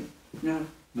to write? No.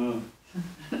 No.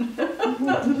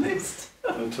 Not the least.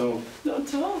 Not at all. Not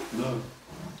at all. No.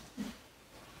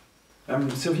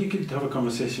 So if you could have a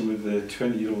conversation with the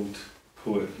 20-year-old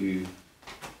poet who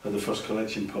had the first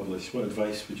collection published, what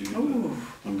advice would you give that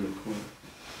younger poet?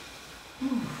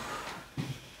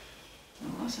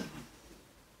 Well, that's a one.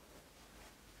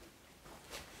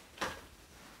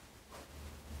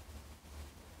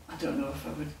 I don't know if I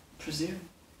would presume.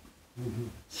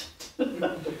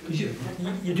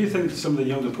 You do think some of the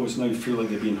younger poets now feel like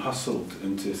they're being hustled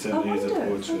into certain areas of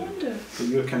poetry? I wonder. But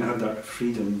you kind of had that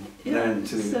freedom then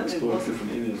to explore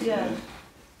different areas. Yeah.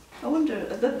 I wonder,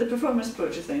 the performance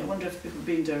poetry thing, I wonder if people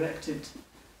being directed,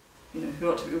 you know, who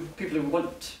ought to be, people who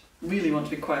really want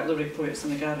to be quiet lyric poets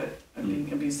in the garret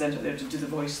and being sent out there to do the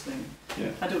voice thing.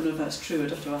 Yeah. I don't know if that's true,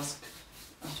 I'd have to ask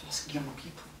young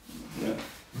people. Yeah.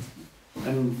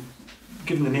 And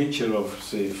given the nature of,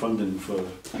 say, funding for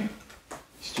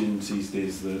students these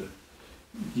days, that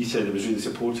you said it was really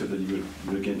supportive that you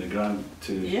were getting a grant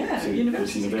to go to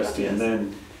university, and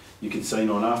then you could sign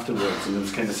on afterwards, and there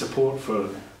was kind of support for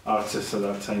artists at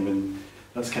that time, and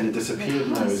that's kind of disappeared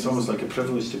now. It's almost like a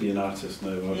privilege to be an artist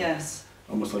now, or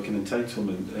almost like an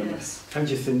entitlement. How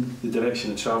do you think the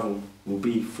direction of travel will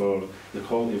be for the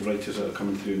quality of writers that are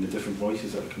coming through and the different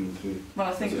voices that are coming through? Well,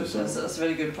 I think that's a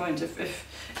very good point.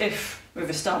 If we've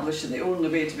established that the only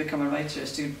way to become a writer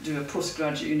is to do a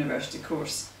postgraduate university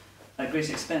course at great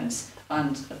expense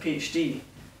and a PhD,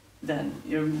 then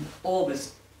you're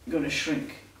always going to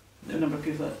shrink the number of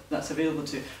people that's available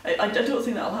to. I don't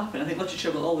think that'll happen. I think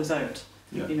literature will always out,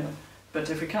 you know. But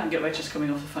if we can't get writers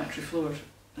coming off the factory floor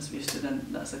as we used to, then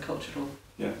that's a cultural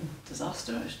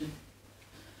disaster, actually.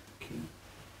 Okay.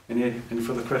 Any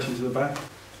further questions at the back?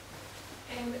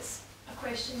 It's a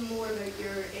question more about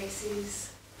your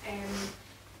essays.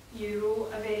 You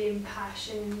wrote a very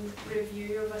impassioned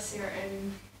review of a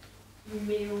certain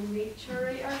male nature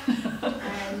writer,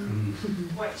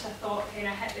 which I thought kind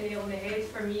of hit the nail on the head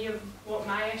for me of what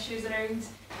my issues around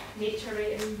nature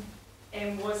writing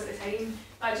was at the time.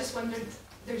 But I just wondered,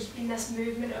 there's been this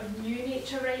movement of new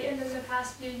nature writing in the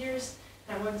past few years,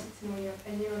 and I wanted to know your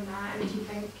opinion on that, and if you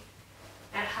think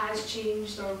it has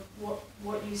changed or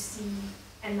what you see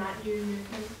in that new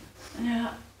movement.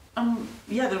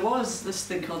 Yeah, there was this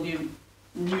thing called new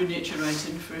nature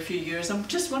writing for a few years. I'm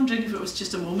just wondering if it was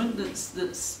just a moment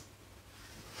that's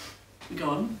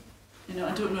gone. You know,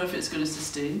 I don't know if it's going to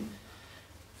sustain.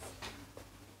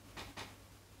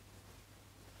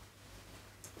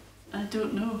 I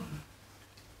don't know.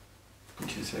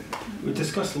 We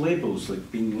discussed labels,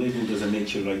 like being labelled as a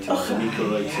nature writer, as an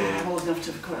eco-writer. Yeah, I'm old enough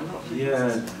to have quite a lot of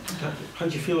labels. Yeah, how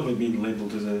do you feel about being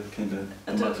labelled as a kind of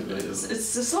dramatic writer?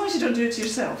 It's as long as you don't do it to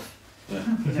yourself. Yeah.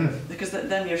 You know, because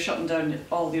then you're shutting down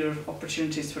all your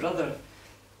opportunities for other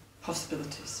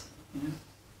possibilities. You know,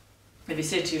 if you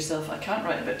say to yourself, "I can't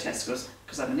write about Tesco's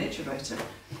because I'm a nature writer,"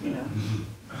 you know,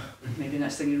 maybe the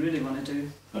next thing you really want to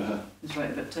do is write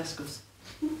about Tesco's.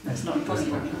 That's not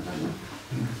impossible.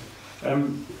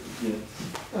 I'm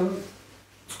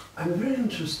very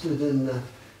interested in,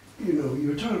 you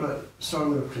were talking about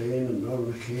Storm McLean and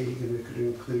Ron McCaig, and we could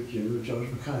include, George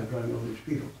Mackay, Brian, all these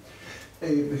people.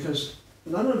 Because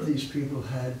none of these people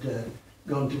had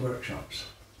gone to workshops,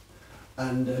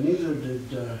 and neither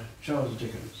did Charles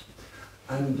Dickens.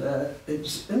 And it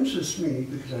interests me,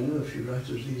 because I know a few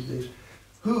writers these days,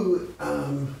 who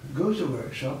go to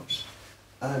workshops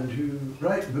and who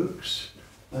write books,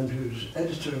 and whose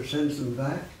editor sends them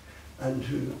back, and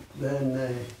who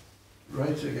then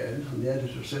write again, and the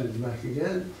editor sends them back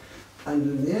again. And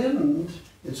in the end,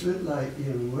 it's a bit like,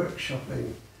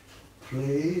 workshopping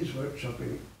plays,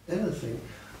 workshopping anything.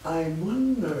 I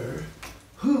wonder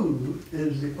who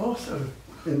is the author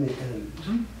in the end.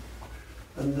 Mm-hmm.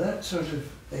 And that sort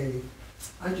of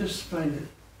I just find it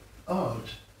odd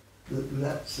that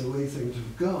that's the way things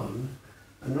have gone.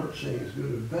 I'm not saying it's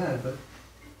good or bad, but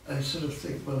I sort of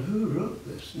think, well, who wrote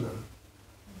this now?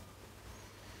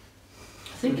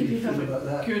 I think if you have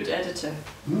a good editor,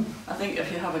 I think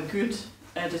if you have a good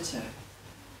editor,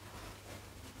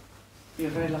 you're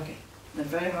very lucky. They're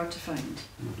very hard to find,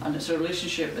 and it's a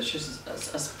relationship that's just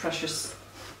as precious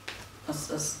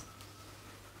as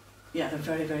they're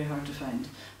very, very hard to find,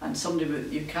 and somebody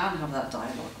you can have that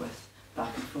dialogue with,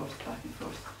 back and forth.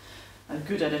 A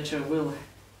good editor will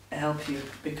help the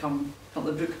book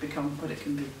become what it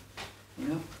can be. You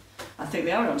know, I think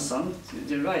they are unsung.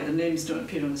 You're right. The names don't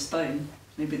appear on the spine.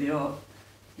 Maybe they ought.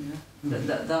 You know,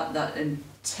 that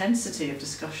intensity of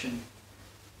discussion,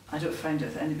 I don't find it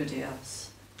with anybody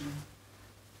else. You know?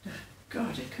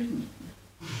 God, I couldn't.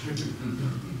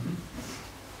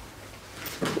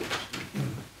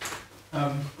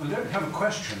 I don't have a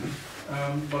question,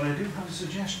 but I do have a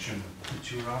suggestion that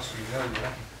you were asking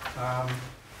earlier.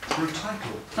 For a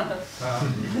title. And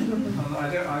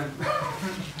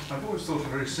I've always thought a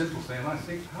very simple thing, and I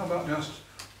think, how about just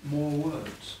more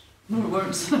words? More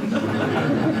words. I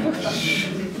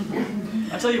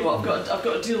tell you what, I've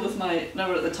got to deal with now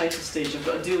we're at the title stage, I've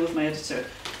got to deal with my editor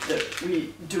that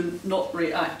we do not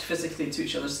react physically to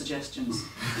each other's suggestions.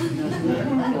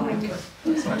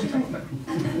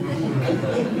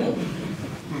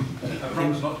 I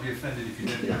promise not to be offended if you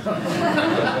did.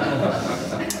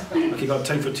 Okay, got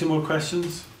time for 2 more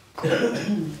questions? That's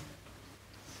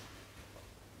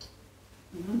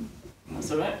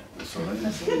all right. That's all right.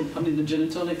 I'm in the gin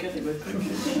and tonic anyway.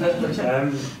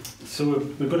 So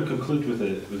we're going to conclude with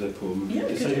a poem. Yeah,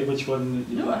 decided which one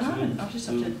you No, I want to haven't. read? I'll just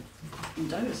have to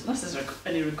endow, unless there's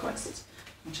any requests.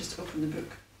 I'll just open the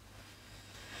book.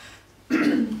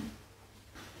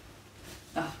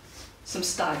 Some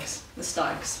stags. The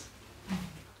stags.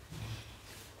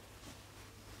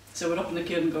 So we're up in the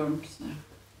Cairngorms now.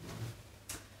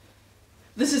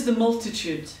 This is the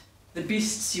multitude, the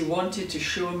beasts you wanted to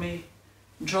show me,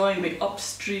 drawing me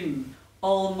upstream,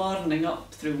 all morning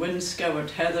up through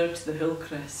wind-scoured heather to the hill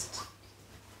crest.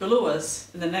 Below us,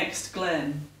 in the next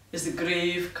glen, is the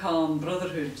grave, calm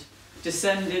brotherhood,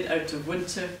 descended out of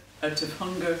winter, out of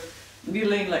hunger,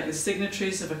 kneeling like the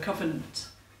signatories of a covenant,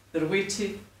 their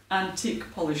weighty,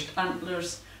 antique polished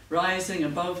antlers rising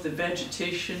above the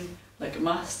vegetation like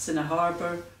masts in a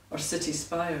harbour or city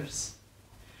spires.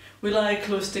 We lie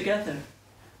close together,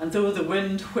 and though the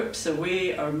wind whips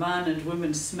away our man and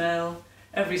woman smell,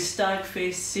 every stag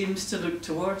face seems to look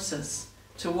towards us,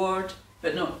 toward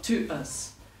but not to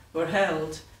us. We're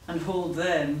held and hold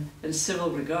them in civil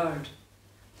regard.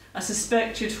 I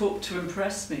suspect you'd hope to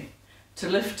impress me, to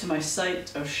lift to my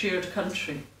sight our shared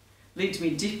country, lead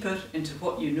me deeper into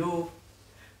what you know,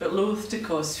 but loath to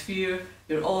cause fear,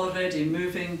 you're already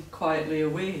moving quietly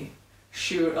away.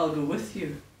 Sure, I'll go with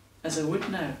you, as I would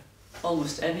now,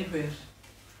 almost anywhere.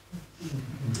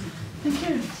 Thank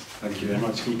you. Thank you very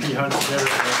much. Can you put your hands together?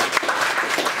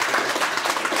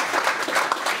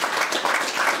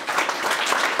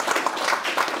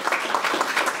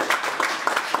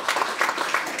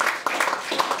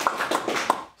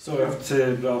 So I have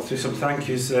to well through some thank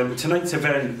yous. Tonight's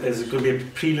event is going to be a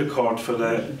pre-record for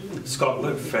the Scot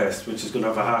Lit Fest, which is going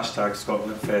to have a hashtag Scot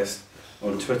Lit Fest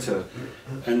on Twitter,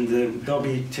 and that'll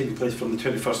be taking place from the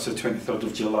 21st to the 23rd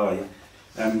of July.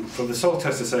 From the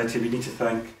Saltire Society, we need to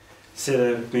thank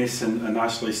Sarah Mason and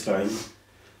Ashley Stein,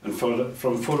 and from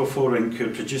 404 Inc., who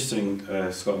are producing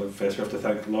Scot Lit Fest, we have to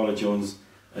thank Laura Jones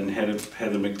and Heather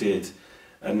McDade.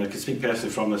 And I can speak personally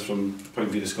from this from the point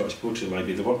of view of the Scottish Poetry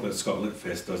Library. The work that Scot Lit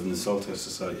Fest does in the Saltire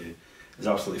Society is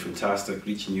absolutely fantastic,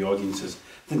 reaching new audiences.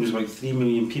 I think there's about 3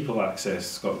 million people accessed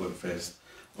Scot Lit Fest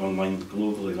online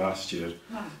globally last year.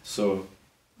 Wow. So,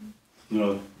 you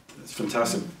know, it's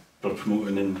fantastic for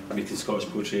promoting and making Scottish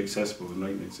poetry accessible and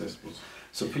writing accessible.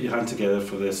 So put your hand together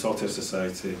for the Saltire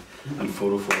Society and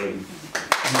 404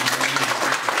 Inc.